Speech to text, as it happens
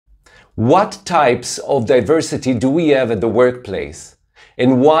What types of diversity do we have at the workplace?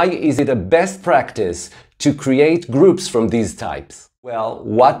 And why is it a best practice to create groups from these types? Well,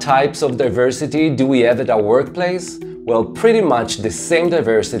 what types of diversity do we have at our workplace? Well, pretty much the same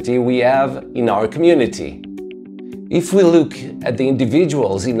diversity we have in our community. If we look at the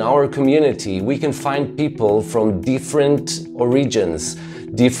individuals in our community, we can find people from different origins,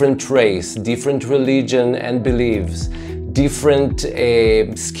 different race, different religion and beliefs, different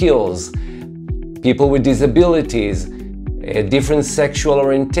skills, people with disabilities, different sexual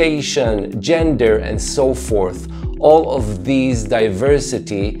orientation, gender, and so forth. All of these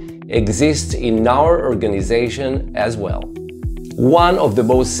diversity exists in our organization as well. One of the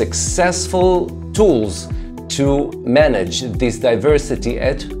most successful tools to manage this diversity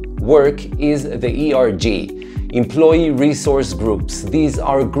at work is the ERG, Employee Resource Groups. These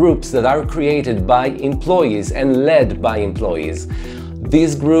are groups that are created by employees and led by employees.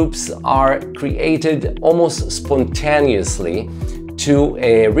 These groups are created almost spontaneously to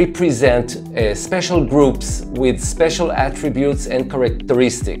represent special groups with special attributes and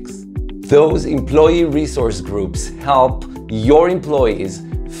characteristics. Those employee resource groups help your employees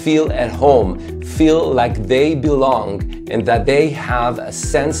feel at home, feel like they belong and that they have a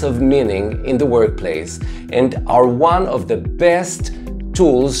sense of meaning in the workplace, and are one of the best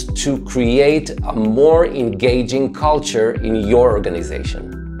tools to create a more engaging culture in your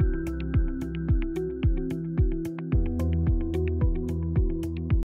organization.